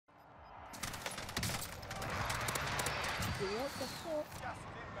What the fuck? Gas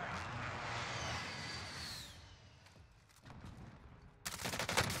is inbound.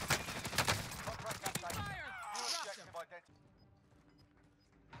 Contract update. New objective identified.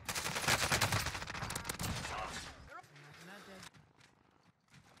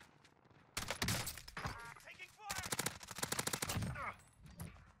 Taking fire!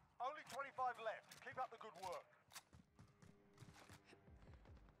 Only 25 left. Keep up the good work.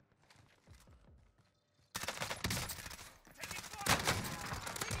 Taking fire!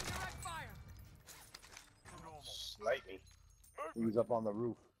 Taking direct fire! Normal. Slightly. He was up on the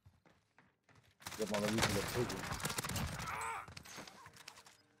roof. He's up on the roof of the prison.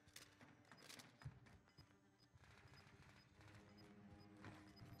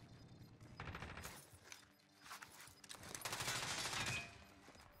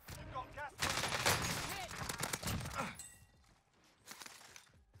 You've got gas. Hit!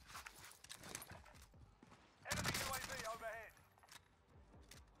 Enemy UAV overhead.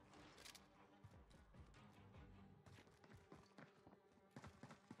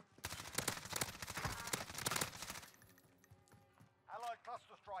 Allied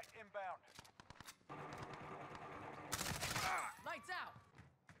cluster strike inbound. Lights out!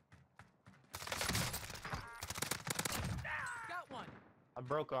 Got one! I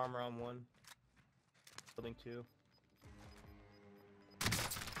broke armor on one. Building 2.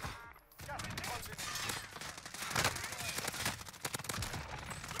 Gas is closing in.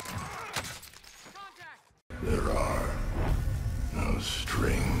 Contact! There are no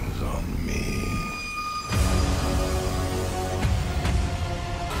strings on me.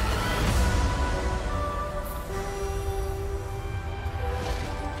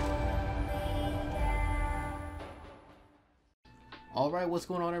 Alright, what's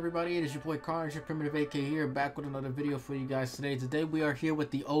going on everybody? It is your boy Carnage, your Primitive AK here, back with another video for you guys today. Today we are here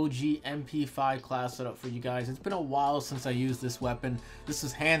with the OG MP5 class setup for you guys. It's been a while since I used this weapon. This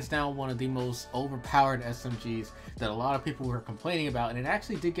is hands down one of the most overpowered SMGs that a lot of people were complaining about, and it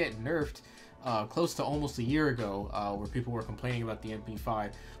actually did get nerfed close to almost a year ago, where people were complaining about the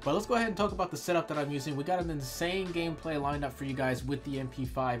MP5. But let's go ahead and talk about the setup that I'm using. We got an insane gameplay lined up for you guys with the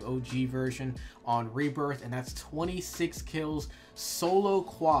MP5 OG version on Rebirth, and that's 26 kills, solo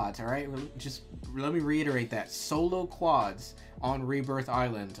quads. All right, just let me reiterate that: solo quads on Rebirth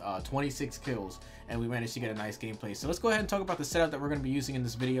Island, 26 kills, and we managed to get a nice gameplay. So let's go ahead and talk about the setup that we're going to be using in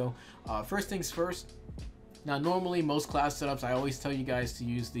this video. First things first. Now, normally most class setups, I always tell you guys to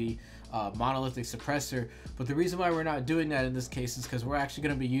use the monolithic suppressor, but the reason why we're not doing that in this case is because we're actually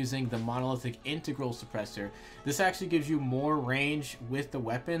going to be using the monolithic integral suppressor. This actually gives you more range with the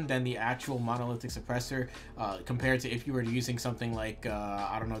weapon than the actual monolithic suppressor, compared to if you were using something like,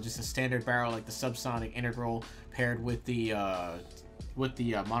 I don't know, just a standard barrel like the subsonic integral paired with the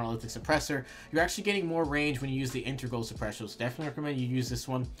monolithic suppressor. You're actually getting more range when you use the integral suppressor, so definitely recommend you use this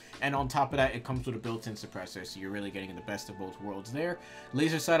one. And on top of that, it comes with a built-in suppressor, so you're really getting the best of both worlds there.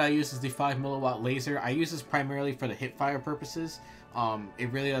 Laser sight I use is the 5 milliwatt laser. I use this primarily for the hip fire purposes.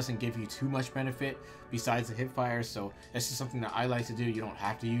 It really doesn't give you too much benefit besides the hip fire, so that's just something that I like to do. You don't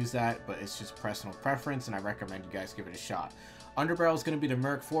have to use that, but it's just personal preference, and I recommend you guys give it a shot. Underbarrel is going to be the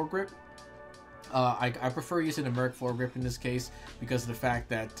Merc foregrip. I prefer using the Merc foregrip in this case because of the fact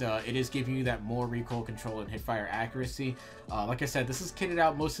that it is giving you that more recoil control and hipfire accuracy. Like I said, this is kitted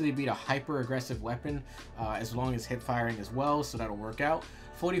out mostly to be a hyper aggressive weapon, as long as hip firing as well, so that'll work out.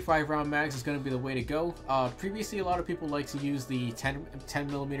 45 round mags is going to be the way to go. Previously, a lot of people like to use the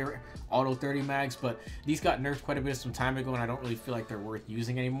 10mm auto 30 mags, but these got nerfed quite a bit some time ago, and I don't really feel like they're worth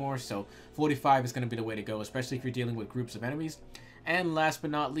using anymore. So 45 is going to be the way to go, especially if you're dealing with groups of enemies. And last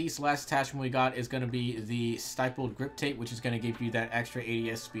but not least, last attachment we got is going to be the stippled grip tape, which is going to give you that extra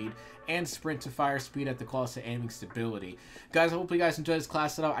ADS speed and sprint to fire speed at the cost of aiming stability. Guys, I hope you guys enjoyed this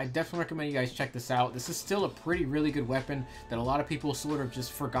class setup. I definitely recommend you guys check this out. This is still a really good weapon that a lot of people sort of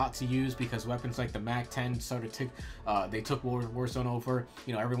just forgot to use because weapons like the MAC-10 started to, they took Warzone over.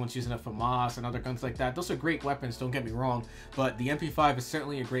 You know, everyone's using it for Moss and other guns like that. Those are great weapons, don't get me wrong, but the MP5 is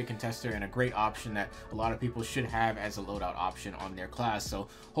certainly a great contester and a great option that a lot of people should have as a loadout option on their class. So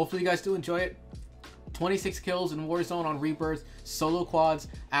hopefully you guys do enjoy it. 26 kills in Warzone on Rebirth, solo quads,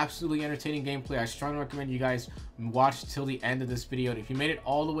 absolutely entertaining gameplay. I strongly recommend you guys watch till the end of this video. And if you made it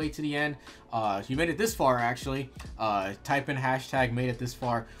all the way to the end, if you made it this far actually, type in hashtag made it this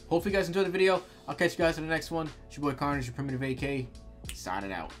far. Hopefully you guys enjoyed the video. I'll catch you guys in the next one. It's your boy Carnage, your Primitive AK,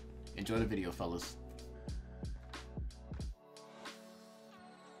 signing out. Enjoy the video, fellas.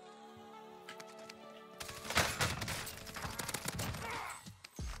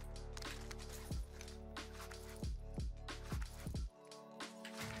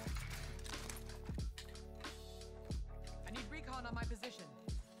 I need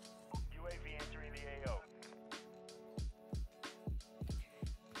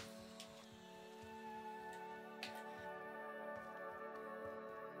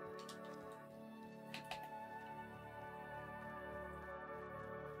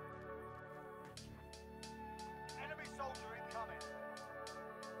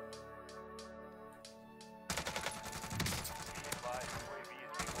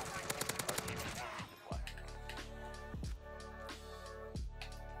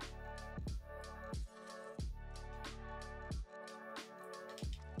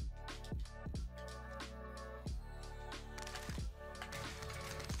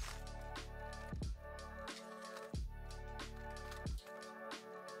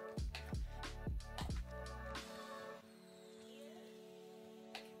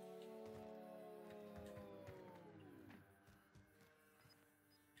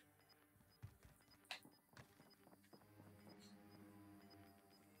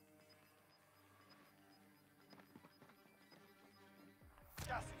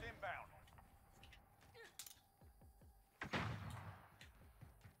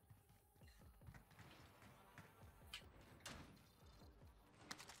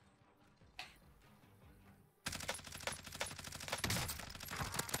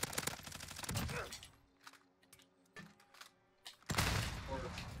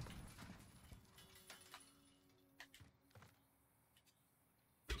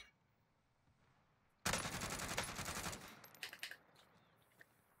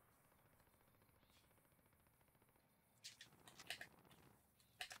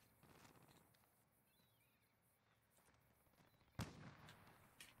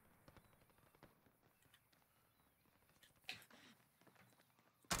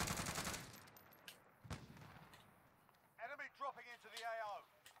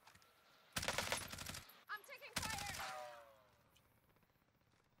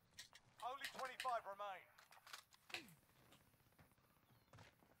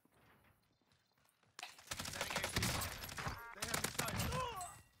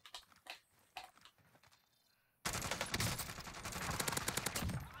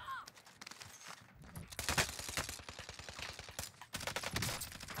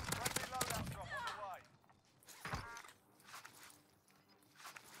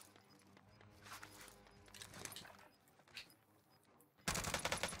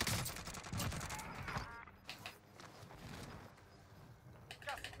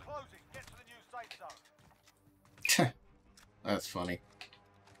That's funny.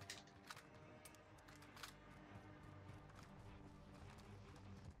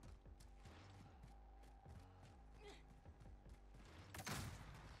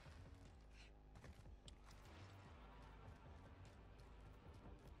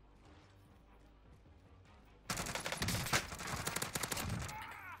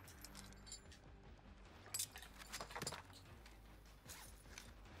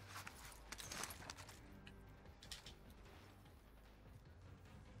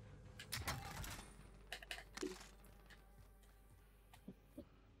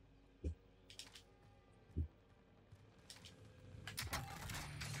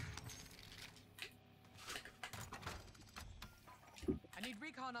 I need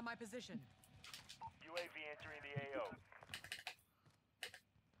recon on my position. UAV entering the AO.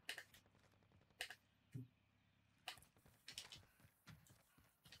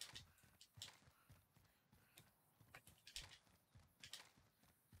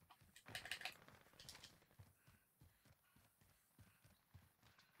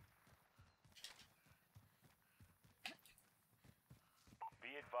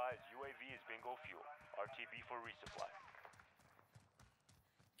 Be advised, UAV is bingo fuel. RTB for resupply.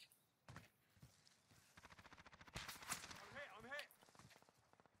 I'm hit.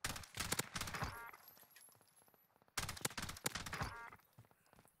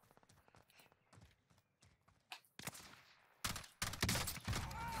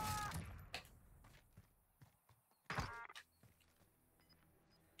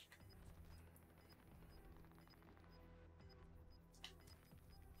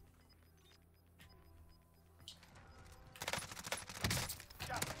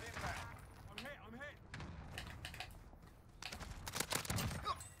 Gas is inbound. I'm hit.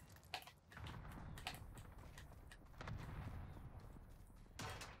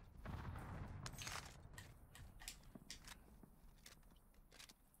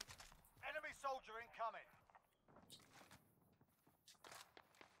 Enemy soldier incoming.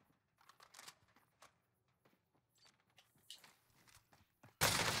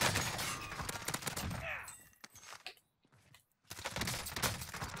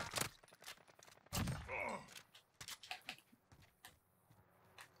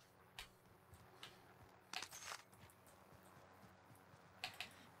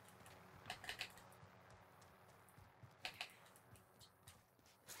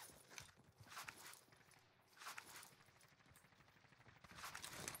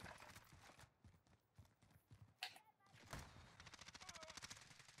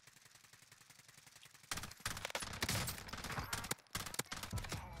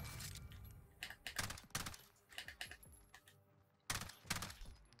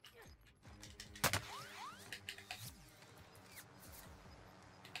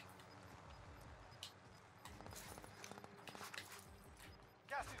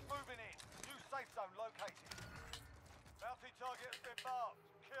 Gas is moving in. New safe zone located. Bounty target has been marked.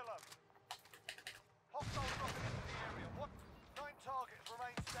 Kill them. Hostiles dropping into the area. What? 9 targets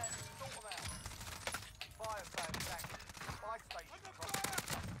remain standing. Sort them out. Fire sales active. Buy station across.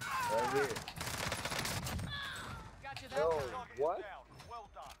 Right here. Got you Yo, there. Target what? is down.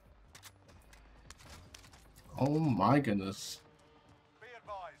 Well done. Oh my goodness. Be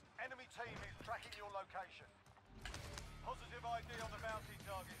advised, enemy team is tracking your location. Positive ID on the bounty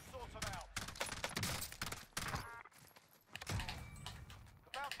target. Sort them out.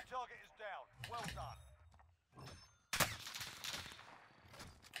 The bounty target is down. Well done.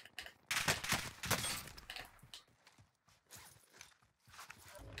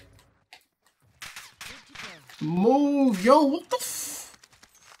 Good to go. Move, yo, what the f?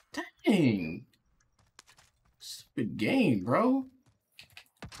 Dang. Stupid game, bro.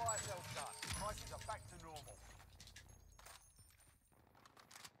 Fire sales done. Prices are back to normal.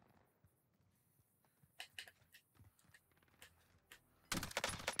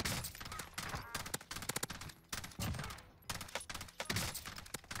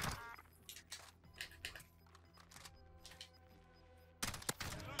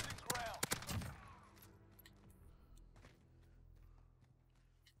 Losing ground.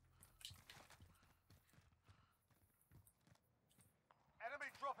 Enemy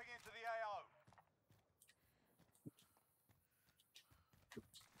dropping into the AO.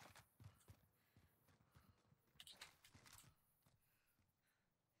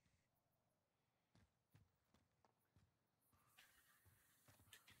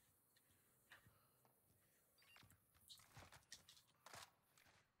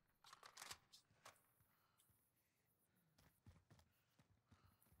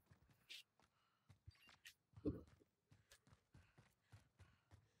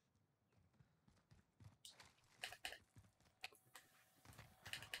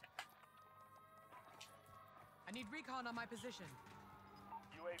 need recon on my position.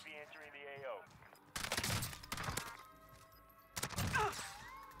 UAV entering the AO.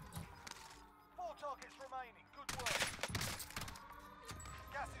 Four targets remaining. Good work.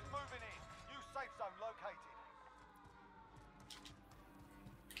 Gas is moving in. New safe zone located.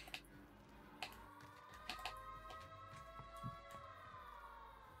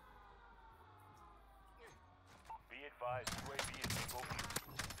 Be advised, UAV is bingo fuel.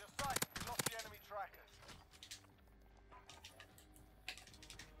 You're safe. You lost the enemy trackers.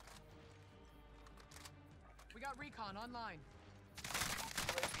 We got recon online.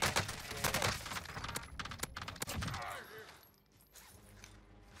 UAV entering the AO.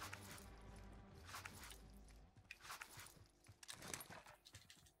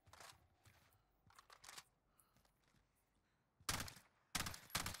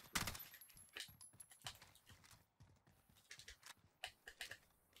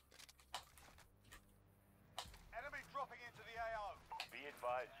 Enemy dropping into the AO. Be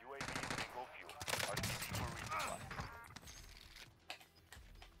advised, UAV is bingo fuel. RTB for resupply.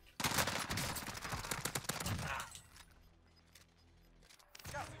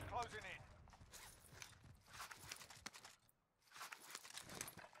 Gas is closing in.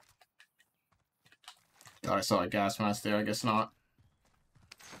 God, I saw a gas mask there. I guess not.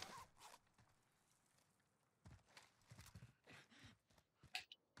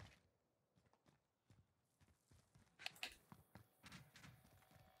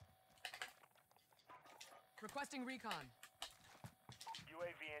 Requesting recon.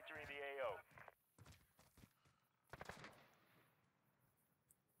 UAV entering the AO.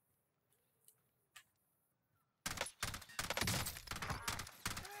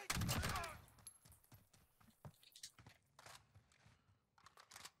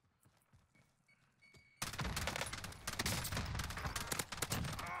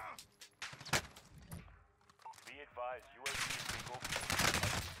 Be advised, UAV is bingo fuel.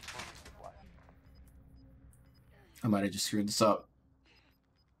 RTB for resupply. I might have just screwed this up.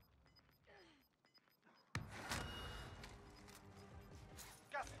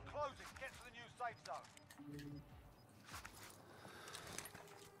 Gas is closing. Get to the new safe zone.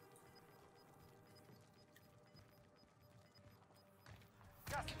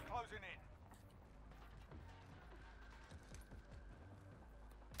 Gas is closing in.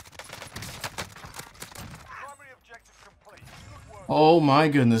 Primary objective complete. Good work. Oh my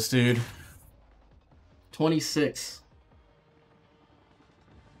goodness, dude. 26.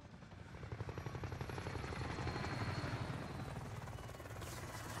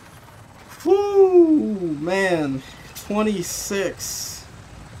 Whoo, man. 26.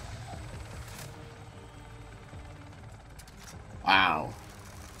 Wow.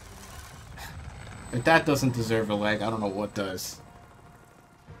 If that doesn't deserve a leg, I don't know what does.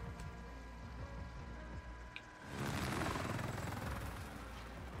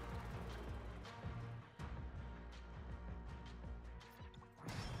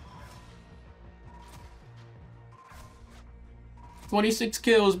 "26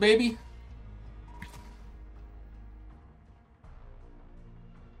 kills, baby."